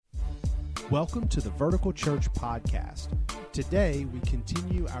Welcome to the Vertical Church Podcast. Today, we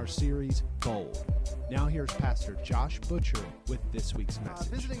continue our series, Bold. Now here's Pastor Josh Butcher with this week's message.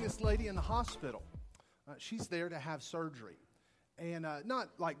 Visiting this lady in the hospital. She's there to have surgery. And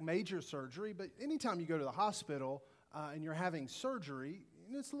not like major surgery, but anytime you go to the hospital and you're having surgery,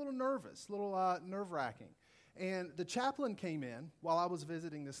 it's a little nervous, a little nerve-wracking. And the chaplain came in while I was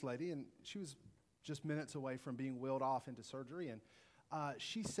visiting this lady, and she was just minutes away from being wheeled off into surgery. And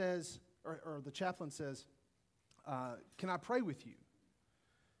she says, or the chaplain says, can I pray with you?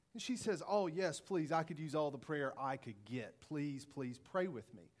 And she says, oh, yes, please. I could use all the prayer I could get. Please, please pray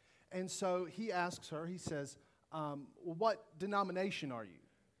with me. And so he asks her, he says, well, what denomination are you?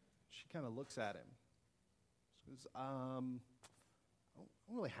 She kind of looks at him. She goes, I don't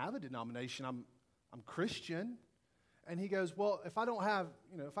really have a denomination. I'm Christian. And he goes, well, if I don't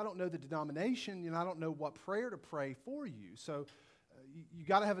know the denomination, I don't know what prayer to pray for you. So you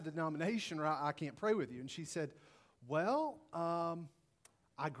got to have a denomination or I can't pray with you. And she said, well,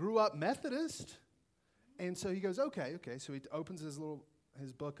 I grew up Methodist. And so he goes, okay. So he opens his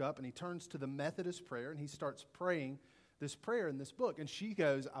book up and he turns to the Methodist prayer and he starts praying this prayer in this book. And she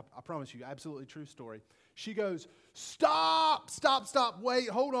goes, I promise you, absolutely true story. She goes, stop, wait,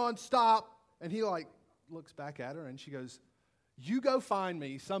 hold on, stop. And he looks back at her and she goes, you go find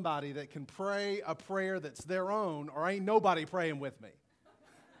me somebody that can pray a prayer that's their own or ain't nobody praying with me.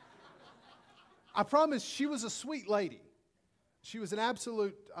 I promise she was a sweet lady. She was an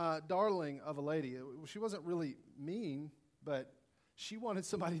absolute darling of a lady. She wasn't really mean, but she wanted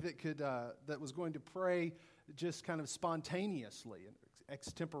somebody that was going to pray just kind of spontaneously and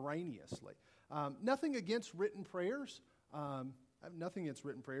extemporaneously. Nothing against written prayers. I have nothing against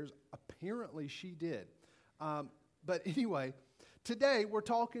written prayers. Apparently she did. But anyway, today we're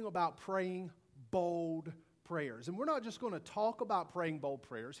talking about praying bold prayers. And we're not just going to talk about praying bold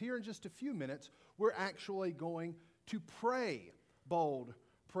prayers. Here in just a few minutes, we're actually going to pray bold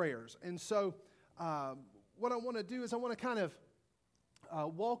prayers. And so what I want to do is I want to kind of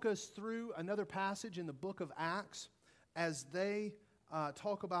walk us through another passage in the book of Acts as they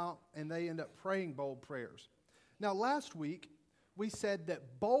talk about and they end up praying bold prayers. Now, last week, we said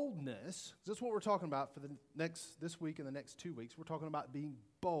that boldness, that's what we're talking about for this week and the next 2 weeks. We're talking about being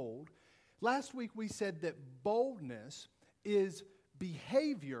bold. Last week, we said that boldness is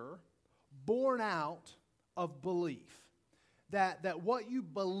behavior born out of belief. That what you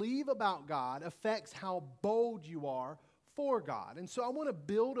believe about God affects how bold you are for God. And so I want to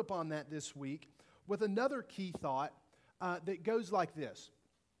build upon that this week with another key thought that goes like this.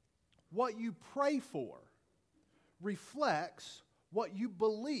 What you pray for reflects what you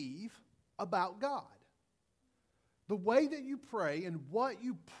believe about God. The way that you pray and what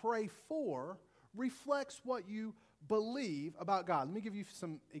you pray for reflects what you believe about God. Let me give you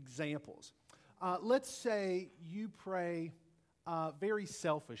some examples. Let's say you pray very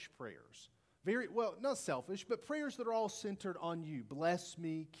selfish prayers. Not selfish, but prayers that are all centered on you. Bless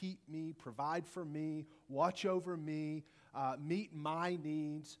me, keep me, provide for me, watch over me, meet my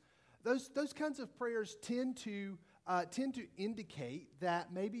needs. Those kinds of prayers tend to indicate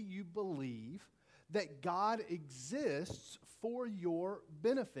that maybe you believe that God exists for your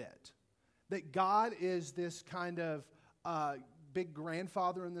benefit, that God is this kind of big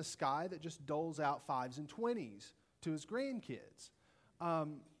grandfather in the sky that just doles out 5s and 20s to his grandkids.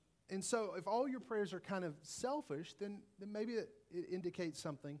 And so if all your prayers are kind of selfish, then maybe it indicates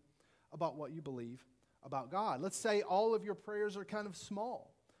something about what you believe about God. Let's say all of your prayers are kind of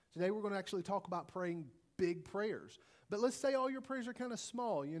small. Today we're going to actually talk about praying big prayers. But let's say all your prayers are kind of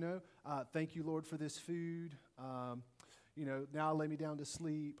small, thank you, Lord, for this food. Now I lay me down to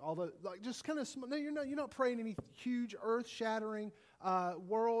sleep. Just kind of small. No, you're not praying any huge, earth-shattering,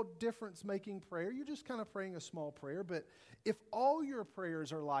 world difference-making prayer. You're just kind of praying a small prayer. But if all your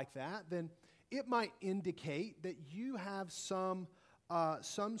prayers are like that, then it might indicate that you have some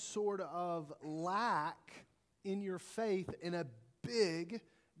sort of lack in your faith in a big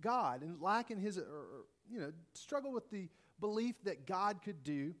God, and lack in His, struggle with the belief that God could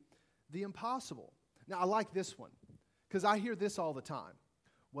do the impossible. Now, I like this one, because I hear this all the time.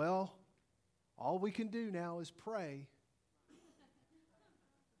 Well, all we can do now is pray.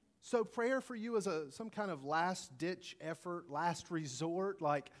 So prayer for you is some kind of last-ditch effort, last resort,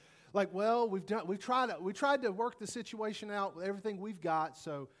 well, we tried to work the situation out with everything we've got,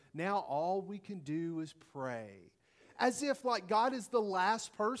 so now all we can do is pray. As if God is the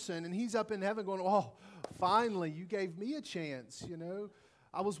last person and He's up in heaven going, oh, finally, you gave me a chance,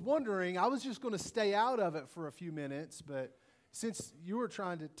 I was wondering, I was just going to stay out of it for a few minutes, but since you were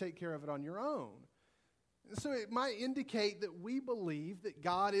trying to take care of it on your own. So it might indicate that we believe that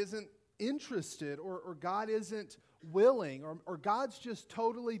God isn't interested or God isn't willing or God's just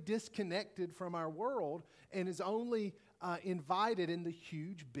totally disconnected from our world and is only invited in the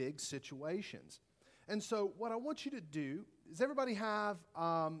huge, big situations. And so what I want you to do is everybody have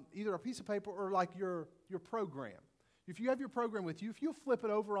either a piece of paper or like your program. If you have your program with you, if you'll flip it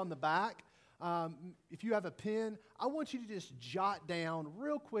over on the back, if you have a pen, I want you to just jot down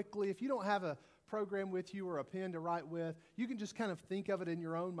real quickly. If you don't have a program with you or a pen to write with, you can just kind of think of it in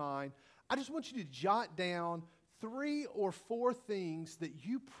your own mind. I just want you to jot down 3 or 4 things that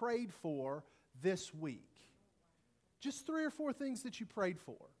you prayed for this week. Just 3 or 4 things that you prayed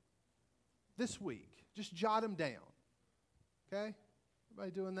for this week. Just jot them down. Okay?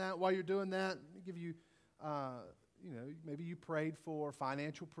 Everybody doing that? While you're doing that, let me give you, maybe you prayed for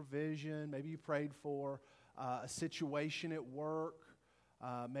financial provision. Maybe you prayed for a situation at work.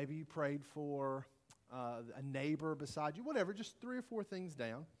 Maybe you prayed for a neighbor beside you. Whatever, just 3 or 4 things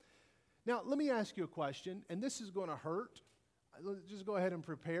down. Now, let me ask you a question, and this is going to hurt. Just go ahead and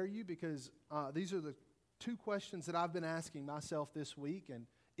prepare you because these are the 2 questions that I've been asking myself this week, and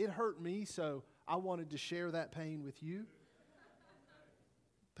it hurt me, so I wanted to share that pain with you.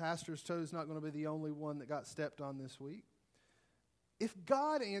 Pastor's toe's not going to be the only one that got stepped on this week. If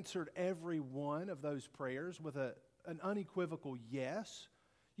God answered every one of those prayers with an unequivocal yes,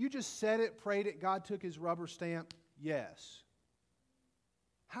 you just said it, prayed it, God took his rubber stamp, yes.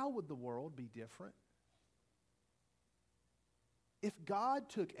 How would the world be different? If God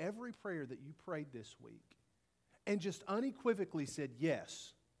took every prayer that you prayed this week and just unequivocally said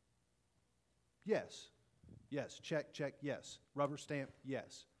yes, yes, yes, check, check, yes, rubber stamp,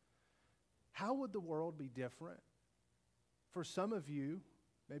 yes. How would the world be different? For some of you,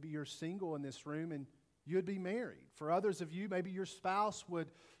 maybe you're single in this room and you'd be married. For others of you, maybe your spouse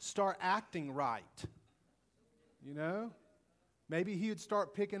would start acting right. You know? Maybe he would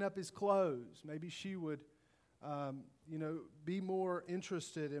start picking up his clothes. Maybe she would, be more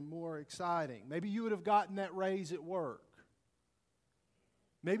interested and more exciting. Maybe you would have gotten that raise at work.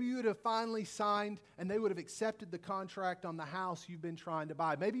 Maybe you would have finally signed and they would have accepted the contract on the house you've been trying to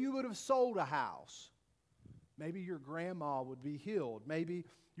buy. Maybe you would have sold a house. Maybe your grandma would be healed. Maybe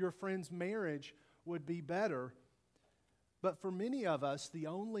your friend's marriage would be better. But for many of us, the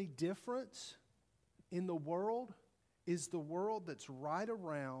only difference in the world is the world that's right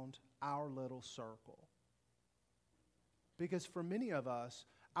around our little circle. Because for many of us,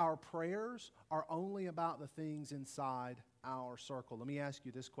 our prayers are only about the things inside our circle. Let me ask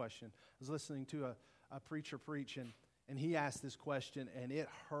you this question. I was listening to a preacher preach, and he asked this question, and it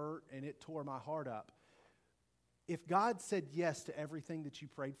hurt, and it tore my heart up. If God said yes to everything that you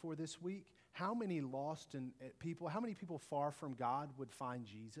prayed for this week, how many lost people, how many people far from God would find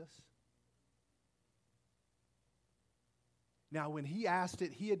Jesus? Now, when he asked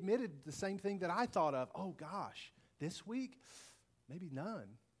it, he admitted the same thing that I thought of. Oh, gosh, this week, maybe none.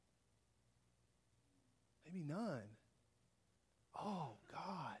 Maybe none. Oh,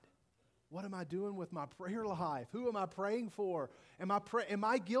 God, what am I doing with my prayer life? Who am I praying for? Am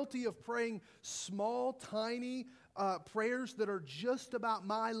I guilty of praying small, tiny prayers that are just about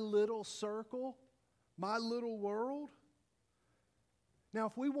my little circle, my little world? Now,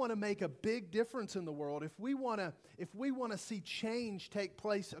 if we want to make a big difference in the world, if we want to see change take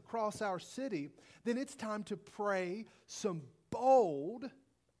place across our city, then it's time to pray some bold,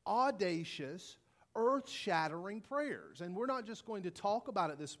 audacious, earth-shattering prayers. And we're not just going to talk about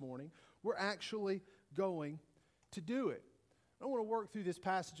it this morning. We're actually going to do it. I want to work through this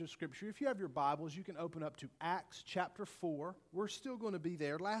passage of Scripture. If you have your Bibles, you can open up to Acts chapter 4. We're still going to be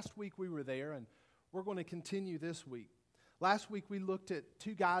there. Last week we were there, and we're going to continue this week. Last week we looked at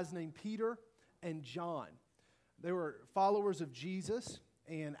 2 guys named Peter and John. They were followers of Jesus,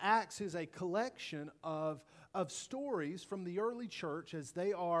 and Acts is a collection of stories from the early church as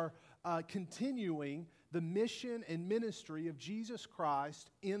they are continuing the mission and ministry of Jesus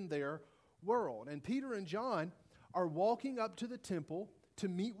Christ in their world. And Peter and John are walking up to the temple to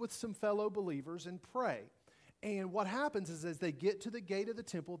meet with some fellow believers and pray. And what happens is as they get to the gate of the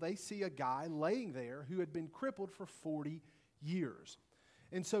temple, they see a guy laying there who had been crippled for 40 years.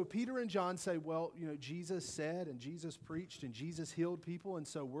 And so Peter and John say, well, Jesus said and Jesus preached and Jesus healed people, and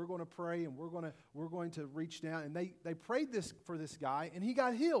so we're going to pray and we're going to reach down. And they prayed this for this guy, and he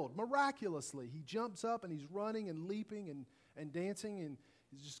got healed miraculously. He jumps up and he's running and leaping and dancing, and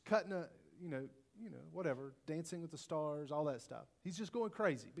he's just cutting whatever, dancing with the stars, all that stuff. He's just going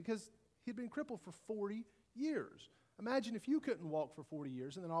crazy because he'd been crippled for 40 years. Imagine if you couldn't walk for 40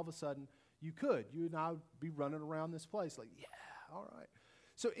 years and then all of a sudden you could. You and I would be running around this place like, yeah, all right.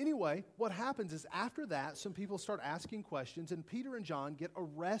 So anyway, what happens is after that, some people start asking questions, and Peter and John get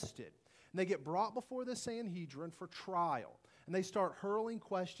arrested. And they get brought before the Sanhedrin for trial. And they start hurling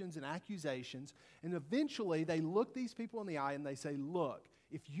questions and accusations. And eventually they look these people in the eye and they say, look,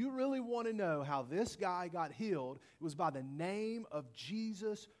 if you really want to know how this guy got healed, it was by the name of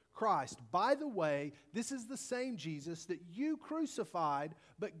Jesus Christ. By the way, this is the same Jesus that you crucified,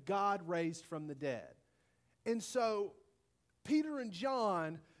 but God raised from the dead. And so Peter and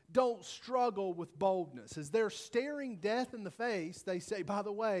John don't struggle with boldness. As they're staring death in the face, they say, by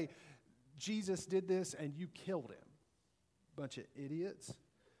the way, Jesus did this and you killed him. Bunch of idiots.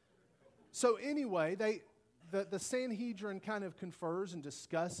 So anyway, the Sanhedrin kind of confers and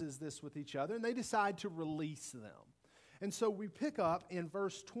discusses this with each other, and they decide to release them. And so we pick up in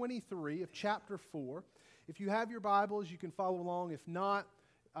verse 23 of chapter 4. If you have your Bibles, you can follow along. If not,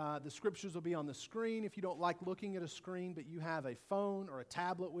 the scriptures will be on the screen. If you don't like looking at a screen, but you have a phone or a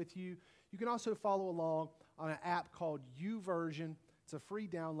tablet with you, you can also follow along on an app called YouVersion. It's a free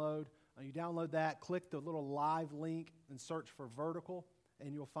download. You download that, click the little live link, and search for Vertical,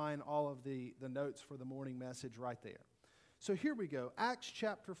 and you'll find all of the notes for the morning message right there. So here we go. Acts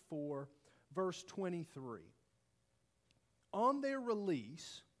chapter 4, verse 23. On their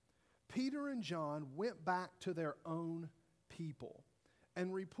release, Peter and John went back to their own people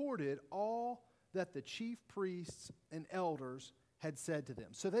and reported all that the chief priests and elders had said to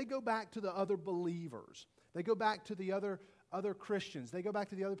them. So they go back to the other believers. They go back to the other Christians. They go back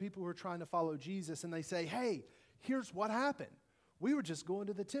to the other people who are trying to follow Jesus, and they say, hey, here's what happened. We were just going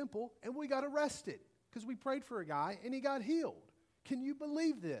to the temple, and we got arrested because we prayed for a guy, and he got healed. Can you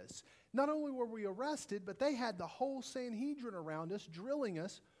believe this? Not only were we arrested, but they had the whole Sanhedrin around us, drilling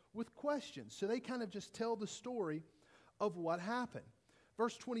us with questions. So they kind of just tell the story of what happened.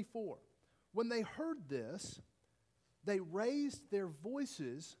 Verse 24, when they heard this, they raised their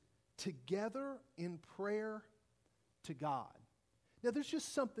voices together in prayer to God. Now, there's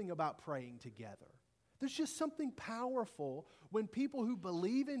just something about praying together. There's just something powerful when people who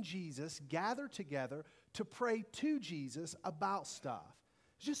believe in Jesus gather together to pray to Jesus about stuff.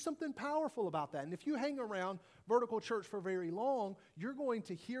 There's just something powerful about that. And if you hang around Vertical Church for very long, you're going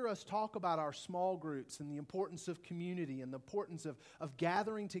to hear us talk about our small groups and the importance of community and the importance of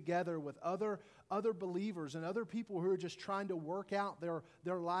gathering together with other believers and other people who are just trying to work out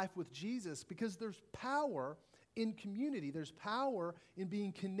their life with Jesus, because there's power in community. There's power in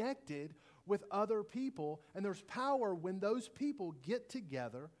being connected with other people, and there's power when those people get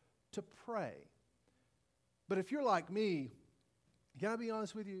together to pray. But if you're like me, can I be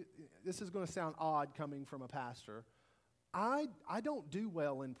honest with you? This is going to sound odd coming from a pastor. I don't do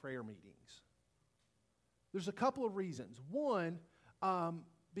well in prayer meetings. There's a couple of reasons. One,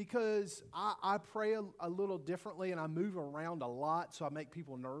 because I pray a little differently and I move around a lot, so I make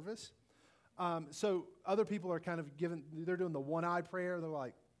people nervous. So other people are kind of they're doing the one-eye prayer. They're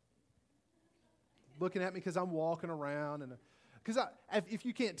like looking at me because I'm walking around. And because if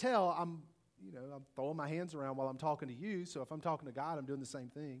you can't tell, I'm throwing my hands around while I'm talking to you. So if I'm talking to God, I'm doing the same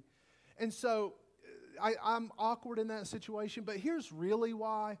thing. And so I'm awkward in that situation. But here's really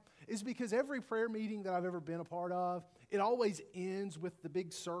why, is because every prayer meeting that I've ever been a part of, it always ends with the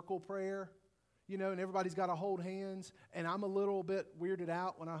big circle prayer. And everybody's got to hold hands. And I'm a little bit weirded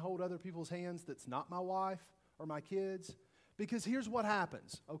out when I hold other people's hands that's not my wife or my kids. Because here's what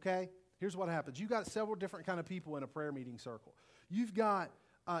happens, okay? Here's what happens. You've got several different kind of people in a prayer meeting circle. You've got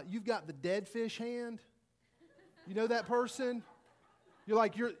the dead fish hand. You know that person? You're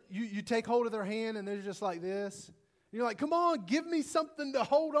like, you take hold of their hand and they're just like this. You're like, come on, give me something to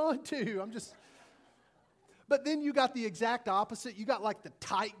hold on to. But then you got the exact opposite. You got like the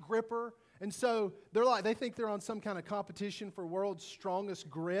tight gripper. And so they think they're on some kind of competition for world's strongest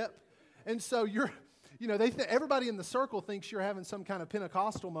grip. And so everybody in the circle thinks you're having some kind of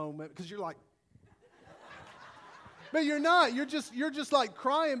Pentecostal moment because you're like, but you're not. You're just like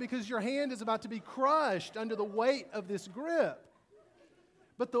crying because your hand is about to be crushed under the weight of this grip.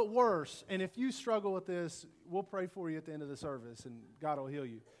 But the worst, and if you struggle with this, we'll pray for you at the end of the service and God will heal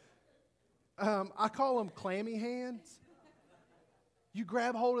you. I call them clammy hands. You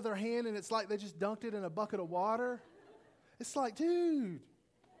grab hold of their hand and it's like they just dunked it in a bucket of water. It's like, dude.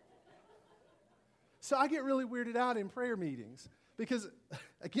 So I get really weirded out in prayer meetings because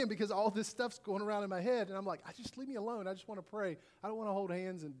all this stuff's going around in my head and I'm like, just leave me alone. I just want to pray. I don't want to hold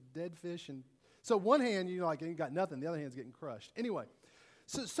hands and dead fish. And so one hand, you got nothing. The other hand's getting crushed. Anyway,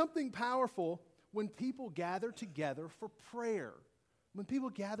 so something powerful when people gather together for prayer. When people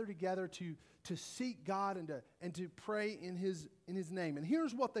gather together to seek God and to pray in His name. And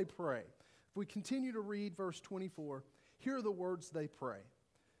here's what they pray. If we continue to read verse 24, here are the words they pray.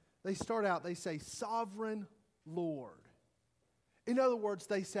 They start out, they say, Sovereign Lord. In other words,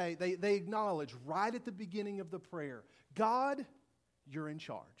 they acknowledge right at the beginning of the prayer, God, you're in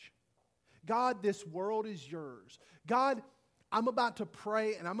charge. God, this world is yours. God, I'm about to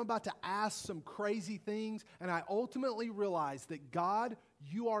pray and I'm about to ask some crazy things, and I ultimately realize that God,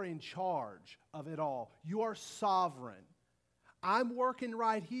 you are in charge of it all. You are sovereign. I'm working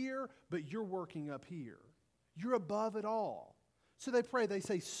right here, but you're working up here. You're above it all. So they pray, they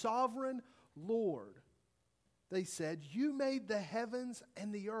say, Sovereign Lord. They said, you made the heavens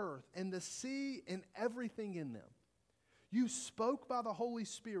and the earth and the sea and everything in them. You spoke by the Holy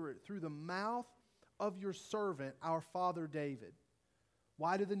Spirit through the mouth of your servant, our father David.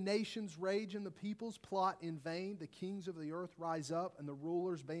 Why do the nations rage and the peoples plot in vain? The kings of the earth rise up and the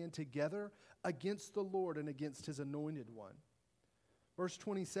rulers band together against the Lord and against his anointed one. Verse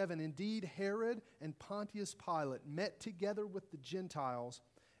 27, indeed Herod and Pontius Pilate met together with the Gentiles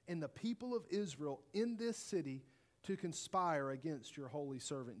and the people of Israel in this city to conspire against your holy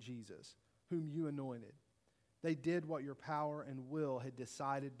servant Jesus, whom you anointed. They did what your power and will had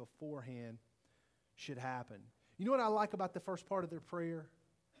decided beforehand should happen. You know what I like about the first part of their prayer?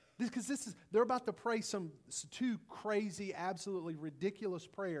 Because they're about to pray some two crazy, absolutely ridiculous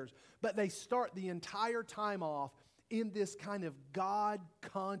prayers, but they start the entire time off in this kind of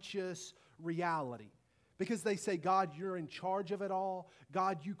God-conscious reality. Because they say, God, you're in charge of it all.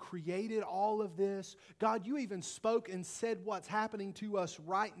 God, you created all of this. God, you even spoke and said what's happening to us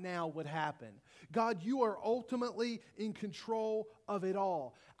right now would happen. God, you are ultimately in control of it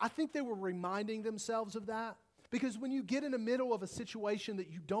all. I think they were reminding themselves of that. Because when you get in the middle of a situation that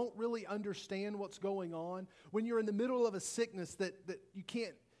you don't really understand what's going on, when you're in the middle of a sickness that you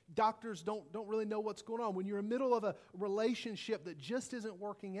can't, doctors don't really know what's going on, when you're in the middle of a relationship that just isn't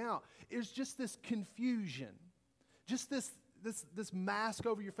working out, it's just this confusion, just this mask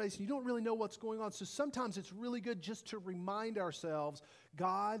over your face, and you don't really know what's going on. So sometimes it's really good just to remind ourselves,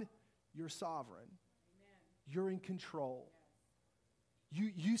 God, you're sovereign. Amen. You're in control.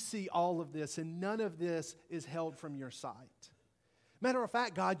 Yes. You see all of this, and none of this is held from your sight. Matter of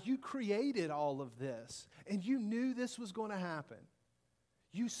fact, God, you created all of this, and you knew this was going to happen.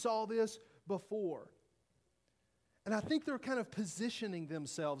 You saw this before. And I think they're kind of positioning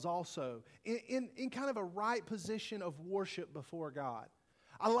themselves also in kind of a right position of worship before God.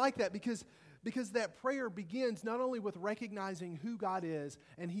 I like that because that prayer begins not only with recognizing who God is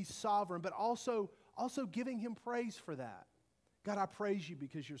and He's sovereign, but also giving Him praise for that. God, I praise you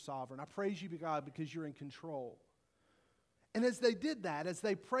because you're sovereign. I praise you, God, because you're in control. And as they did that, as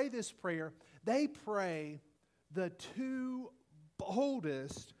they pray this prayer, they pray the two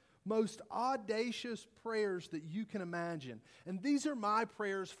boldest, most audacious prayers that you can imagine. And these are my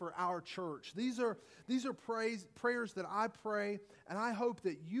prayers for our church. These are prayers that I pray, and I hope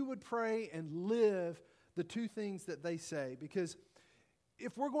that you would pray and live the two things that they say. Because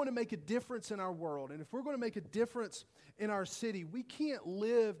if we're going to make a difference in our world, and if we're going to make a difference in our city, we can't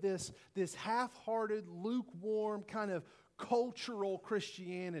live this half-hearted, lukewarm kind of cultural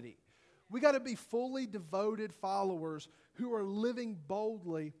Christianity. We got to be fully devoted followers who are living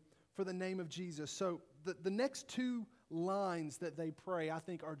boldly for the name of Jesus. So the next two lines that they pray, I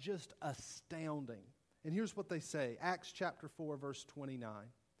think, are just astounding. And here's what they say. Acts chapter 4, verse 29.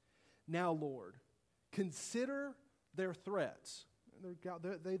 Now, Lord, consider their threats.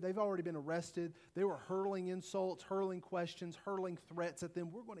 They've already been arrested. They were hurling insults, hurling questions, hurling threats at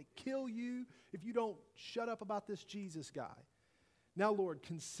them. We're going to kill you if you don't shut up about this Jesus guy. Now, Lord,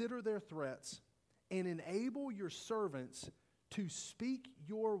 consider their threats and enable your servants to speak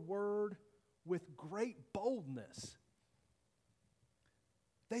your word with great boldness.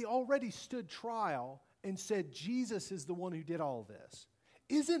 They already stood trial and said Jesus is the one who did all this.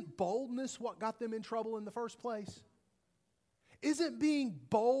 Isn't boldness what got them in trouble in the first place? Isn't being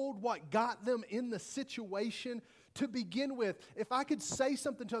bold what got them in the situation to begin with? If I could say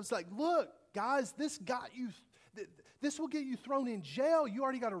something to them, it's like, look, guys, this will get you thrown in jail. You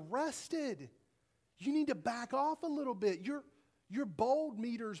already got arrested. You need to back off a little bit. Your bold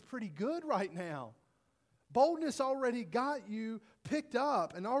meter's pretty good right now. Boldness already got you picked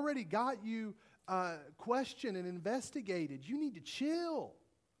up and already got you questioned and investigated. You need to chill.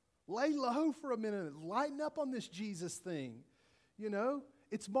 Lay low for a minute. Lighten up on this Jesus thing. You know,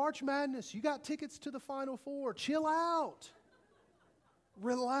 it's March Madness. You got tickets to the Final Four. Chill out.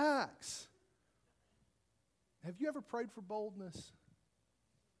 Relax. Have you ever prayed for boldness?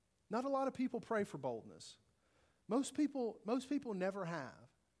 Not a lot of people pray for boldness. Most people never have.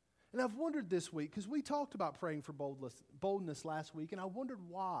 And I've wondered this week, because we talked about praying for boldness last week, and I wondered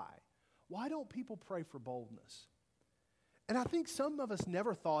why. Why don't people pray for boldness? And I think some of us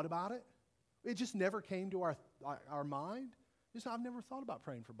never thought about it. It just never came to our mind. I've never thought about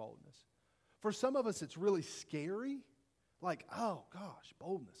praying for boldness. For some of us, it's really scary. Like, oh gosh,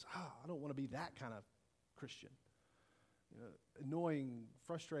 boldness. I don't want to be that kind of Christian. Annoying,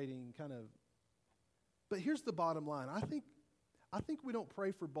 frustrating kind of. But here's the bottom line. I think we don't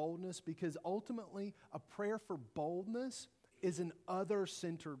pray for boldness because ultimately a prayer for boldness is an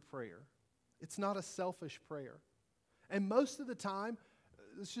other-centered prayer. It's not a selfish prayer. And most of the time,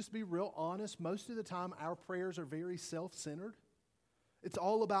 let's just be real honest, most of the time our prayers are very self-centered. It's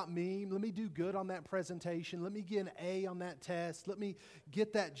all about me. Let me do good on that presentation. Let me get an A on that test. Let me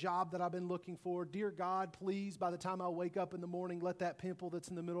get that job that I've been looking for. Dear God, please, by the time I wake up in the morning, let that pimple that's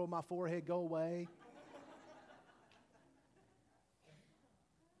in the middle of my forehead go away.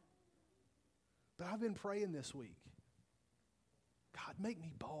 But I've been praying this week. God, make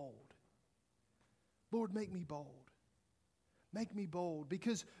me bold. Lord, make me bold. Make me bold.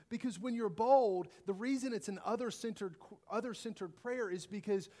 Because when you're bold, the reason it's an other-centered prayer is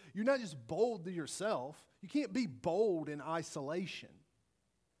because you're not just bold to yourself. You can't be bold in isolation.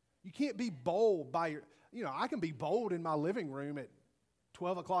 You can't be bold by I can be bold in my living room at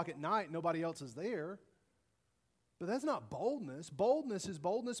 12 o'clock at night, nobody else is there. But that's not boldness. Boldness is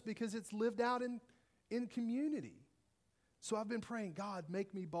boldness because it's lived out in community. So I've been praying, God,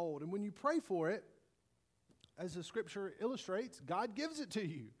 make me bold. And when you pray for it, as the scripture illustrates, God gives it to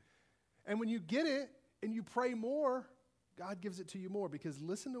you. And when you get it and you pray more, God gives it to you more. Because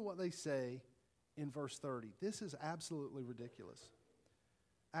listen to what they say in verse 30. This is absolutely ridiculous.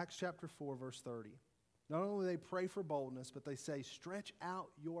 Acts chapter 4, verse 30. Not only do they pray for boldness, but they say, stretch out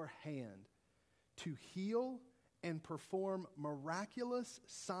your hand to heal and perform miraculous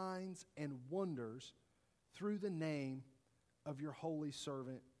signs and wonders through the name of your holy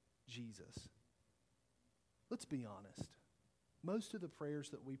servant, Jesus. Let's be honest. Most of the prayers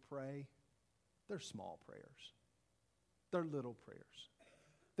that we pray, they're small prayers. They're little prayers.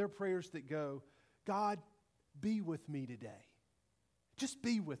 They're prayers that go, God, be with me today. Just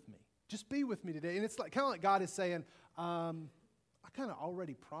be with me. Just be with me today. And it's like kind of like God is saying, I kind of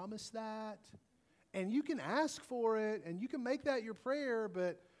already promised that. And you can ask for it, and you can make that your prayer,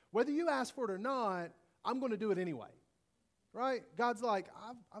 but whether you ask for it or not, I'm going to do it anyway. Right? God's like,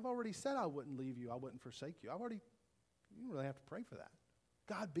 I've already said I wouldn't leave you. I wouldn't forsake you. You don't really have to pray for that.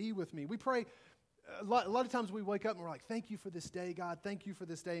 God, be with me. We pray, a lot of times we wake up and we're like, thank you for this day, God. Thank you for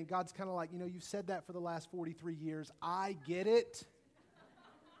this day. And God's kind of like, you've said that for the last 43 years. I get it.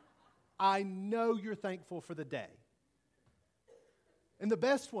 I know you're thankful for the day. And the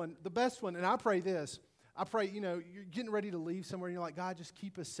best one, and I pray this. I pray, you're getting ready to leave somewhere and you're like, God, just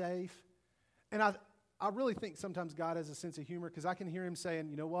keep us safe. And I really think sometimes God has a sense of humor because I can hear him saying,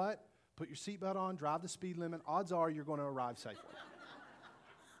 you know what? Put your seatbelt on, drive the speed limit. Odds are you're going to arrive safely.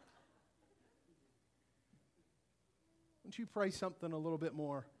 Wouldn't you pray something a little bit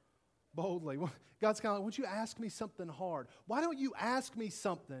more boldly? God's kind of like, won't you ask me something hard? Why don't you ask me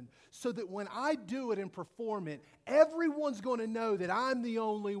something so that when I do it and perform it, everyone's going to know that I'm the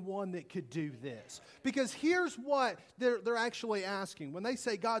only one that could do this? Because here's what they're actually asking. When they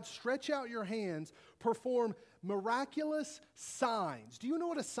say, God, stretch out your hands, perform miraculous signs. Do you know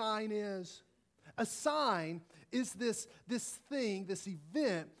what a sign is? A sign is this thing, this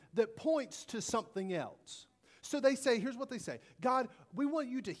event that points to something else. So they say, here's what they say. God, we want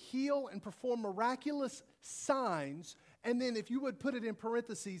you to heal and perform miraculous signs. And then if you would put it in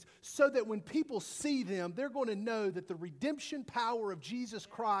parentheses, so that when people see them, they're going to know that the redemption power of Jesus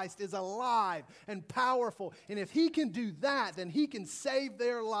Christ is alive and powerful. And if he can do that, then he can save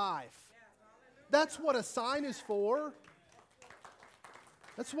their life. That's what a sign is for.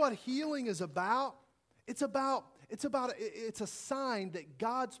 That's what healing is about. It's a sign that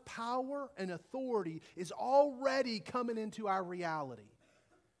God's power and authority is already coming into our reality.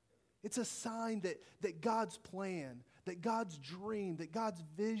 It's a sign that God's plan, that God's dream, that God's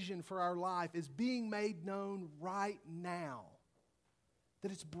vision for our life is being made known right now.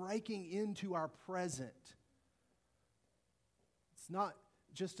 That it's breaking into our present. It's not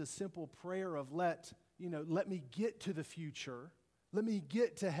just a simple prayer of let me get to the future. Let me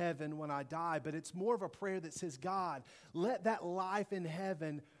get to heaven when I die. But it's more of a prayer that says, God, let that life in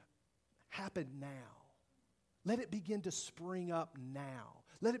heaven happen now. Let it begin to spring up now.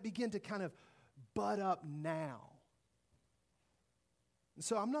 Let it begin to kind of bud up now. And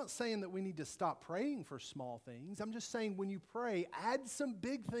so I'm not saying that we need to stop praying for small things. I'm just saying when you pray, add some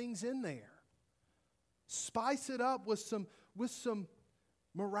big things in there. Spice it up with some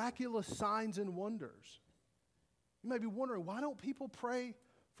miraculous signs and wonders. You may be wondering, why don't people pray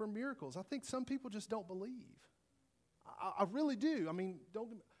for miracles? I think some people just don't believe. I really do. I mean,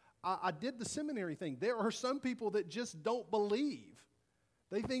 I did the seminary thing. There are some people that just don't believe.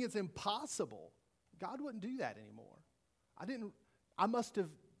 They think it's impossible. God wouldn't do that anymore.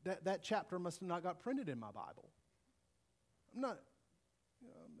 That chapter must have not got printed in my Bible. I'm not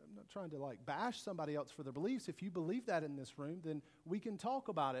trying to like bash somebody else for their beliefs. If you believe that in this room, then we can talk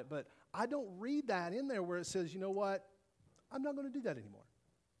about it. But I don't read that in there where it says, you know what, I'm not going to do that anymore.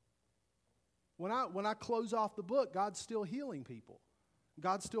 When I close off the book, God's still healing people.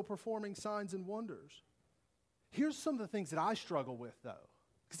 God's still performing signs and wonders. Here's some of the things that I struggle with, though.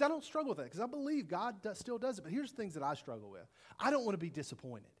 Because I don't struggle with that, because I believe God still does it. But here's the things that I struggle with. I don't want to be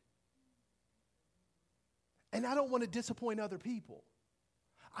disappointed. And I don't want to disappoint other people.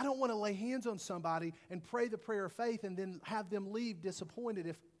 I don't want to lay hands on somebody and pray the prayer of faith and then have them leave disappointed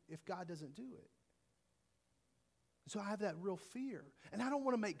if God doesn't do it. So I have that real fear. And I don't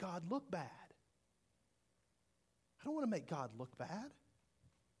want to make God look bad. I don't want to make God look bad.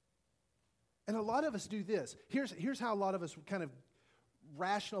 And a lot of us do this. Here's how a lot of us kind of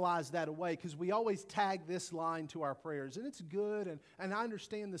rationalize that away, because we always tag this line to our prayers. And it's good, and I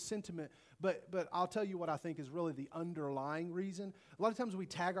understand the sentiment, but I'll tell you what I think is really the underlying reason. A lot of times we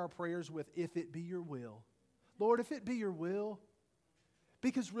tag our prayers with, if it be your will. Lord, if it be your will.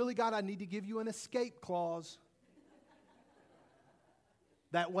 Because really, God, I need to give you an escape clause.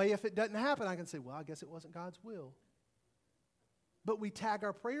 That way, if it doesn't happen, I can say, well, I guess it wasn't God's will. But we tag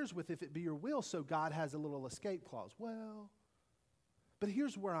our prayers with, if it be your will, so God has a little escape clause. Well, but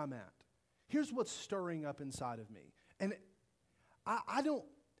here's where I'm at. Here's what's stirring up inside of me. And I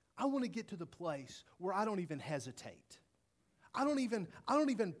want to get to the place where I don't even hesitate. I don't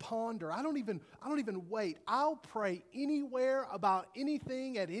even ponder. I don't even wait. I'll pray anywhere about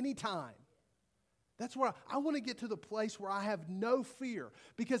anything at any time. That's where I want to get to the place where I have no fear,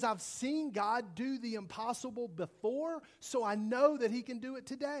 because I've seen God do the impossible before, so I know that He can do it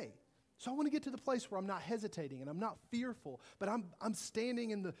today. So I want to get to the place where I'm not hesitating and I'm not fearful, but I'm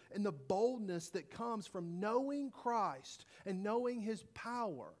standing in the boldness that comes from knowing Christ and knowing His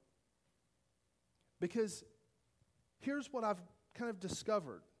power. Because here's what I've kind of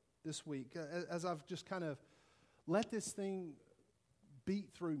discovered this week as I've just kind of let this thing beat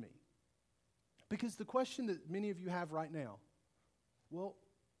through me. Because the question that many of you have right now, well,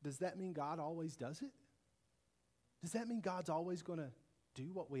 does that mean God always does it? Does that mean God's always going to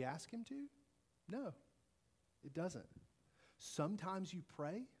do what we ask Him to? No, it doesn't. Sometimes you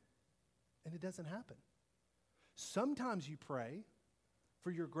pray and it doesn't happen. Sometimes you pray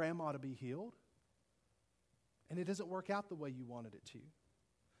for your grandma to be healed and it doesn't work out the way you wanted it to.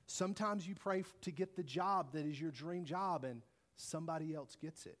 Sometimes you pray to get the job that is your dream job and somebody else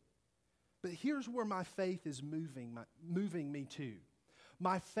gets it. But here's where my faith is moving me to.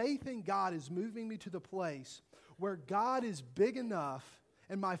 My faith in God is moving me to the place where God is big enough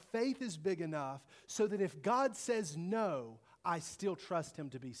and my faith is big enough so that if God says no, I still trust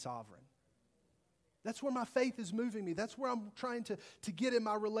Him to be sovereign. That's where my faith is moving me. That's where I'm trying to get in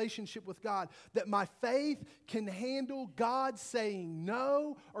my relationship with God. That my faith can handle God saying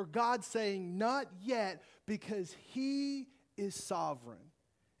no or God saying not yet, because He is sovereign.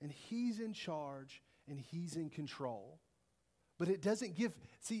 And He's in charge, and He's in control. But it doesn't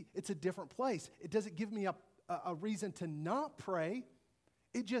it's a different place. It doesn't give me a reason to not pray.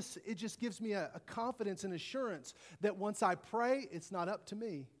 It just gives me a confidence and assurance that once I pray, it's not up to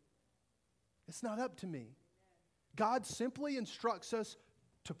me. It's not up to me. God simply instructs us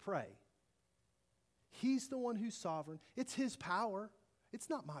to pray. He's the one who's sovereign. It's His power. It's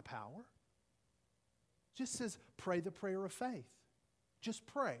not my power. It just says, pray the prayer of faith. Just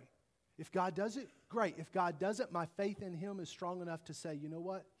pray. If God does it, great. If God doesn't, my faith in Him is strong enough to say, you know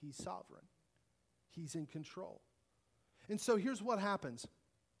what? He's sovereign. He's in control. And so here's what happens.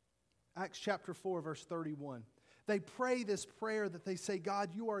 Acts chapter 4, verse 31. They pray this prayer that they say, God,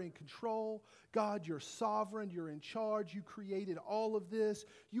 you are in control. God, you're sovereign. You're in charge. You created all of this.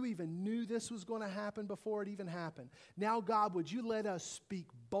 You even knew this was going to happen before it even happened. Now, God, would you let us speak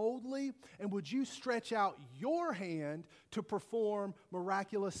boldly, and would you stretch out your hand to perform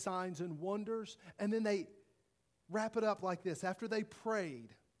miraculous signs and wonders? And then they wrap it up like this. After they prayed,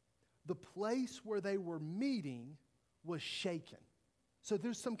 the place where they were meeting was shaken. So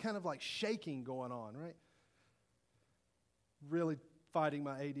there's some kind of like shaking going on, right? Really fighting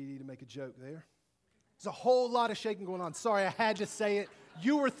my ADD to make a joke there. There's a whole lot of shaking going on. Sorry, I had to say it.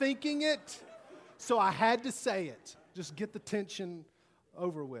 You were thinking it, so I had to say it. Just get the tension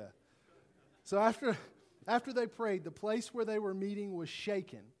over with. So after they prayed, the place where they were meeting was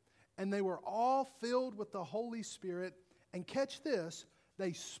shaken, and they were all filled with the Holy Spirit. And catch this,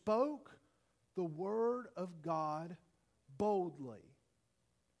 they spoke the word of God boldly.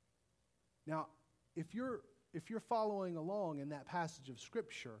 Now, if you're following along in that passage of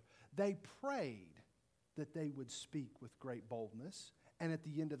Scripture, they prayed that they would speak with great boldness. And at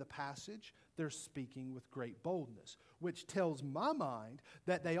the end of the passage, they're speaking with great boldness, which tells my mind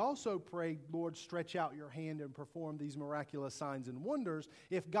that they also prayed, Lord, stretch out your hand and perform these miraculous signs and wonders.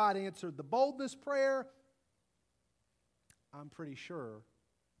 If God answered the boldness prayer, I'm pretty sure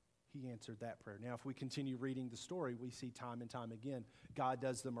He answered that prayer. Now, if we continue reading the story, we see time and time again, God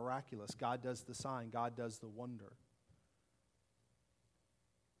does the miraculous, God does the sign, God does the wonder.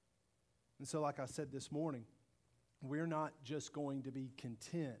 And so, like I said this morning, we're not just going to be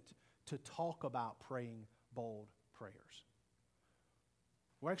content to talk about praying bold prayers.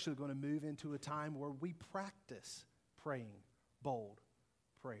 We're actually going to move into a time where we practice praying bold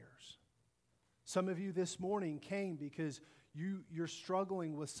prayers. Some of you this morning came because you're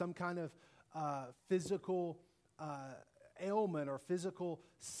struggling with some kind of physical ailment or physical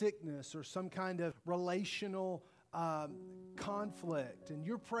sickness or some kind of relational conflict. And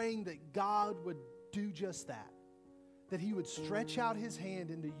you're praying that God would do just that. That He would stretch out His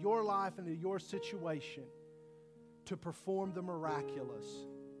hand into your life, into your situation to perform the miraculous.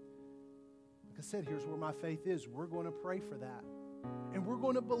 Like I said, here's where my faith is. We're going to pray for that. And we're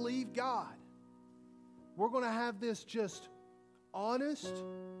going to believe God. We're going to have this just honest,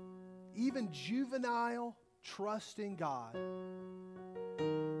 even juvenile trust in God.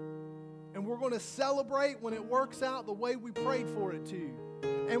 And we're going to celebrate when it works out the way we prayed for it to.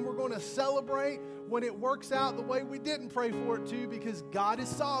 And we're going to celebrate when it works out the way we didn't pray for it to, because God is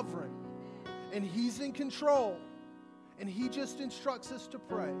sovereign and He's in control. And He just instructs us to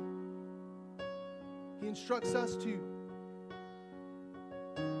pray. He instructs us to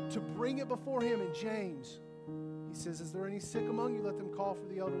bring it before Him. In James, he says, is there any sick among you? Let them call for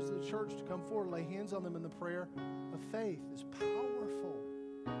the elders of the church to come forward, lay hands on them, in the prayer of faith is powerful.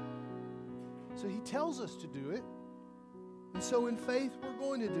 So He tells us to do it. And so in faith, we're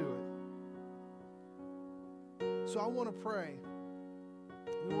going to do it. So I want to pray.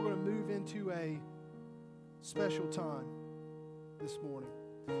 And we're going to move into a special time this morning.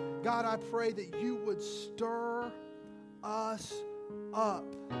 God, I pray that You would stir us up.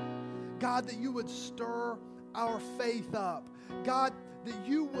 God, that You would stir our faith up. God, that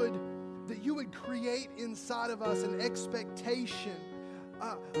You would create inside of us an expectation,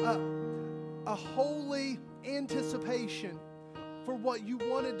 a holy anticipation for what You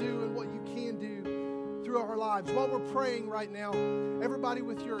want to do and what You can do through our lives. While we're praying right now, everybody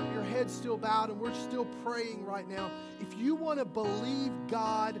with your head still bowed, and we're still praying right now. If you want to believe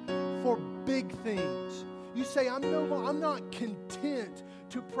God for big things, you say, I'm not content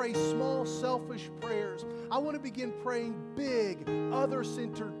to pray small, selfish prayers. I want to begin praying big,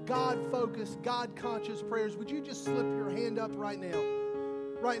 other-centered, God-focused, God-conscious prayers. Would you just slip your hand up right now?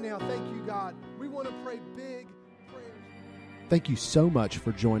 Right now, thank you, God. We want to pray big prayers. Thank you so much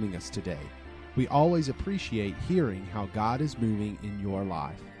for joining us today. We always appreciate hearing how God is moving in your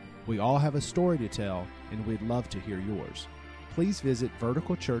life. We all have a story to tell, and we'd love to hear yours. Please visit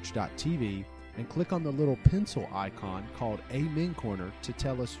verticalchurch.tv and click on the little pencil icon called Amen Corner to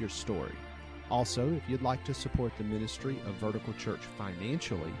tell us your story. Also, if you'd like to support the ministry of Vertical Church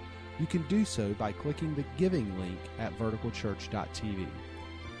financially, you can do so by clicking the giving link at verticalchurch.tv.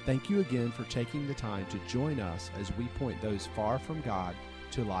 Thank you again for taking the time to join us as we point those far from God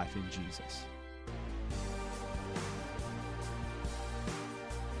to life in Jesus.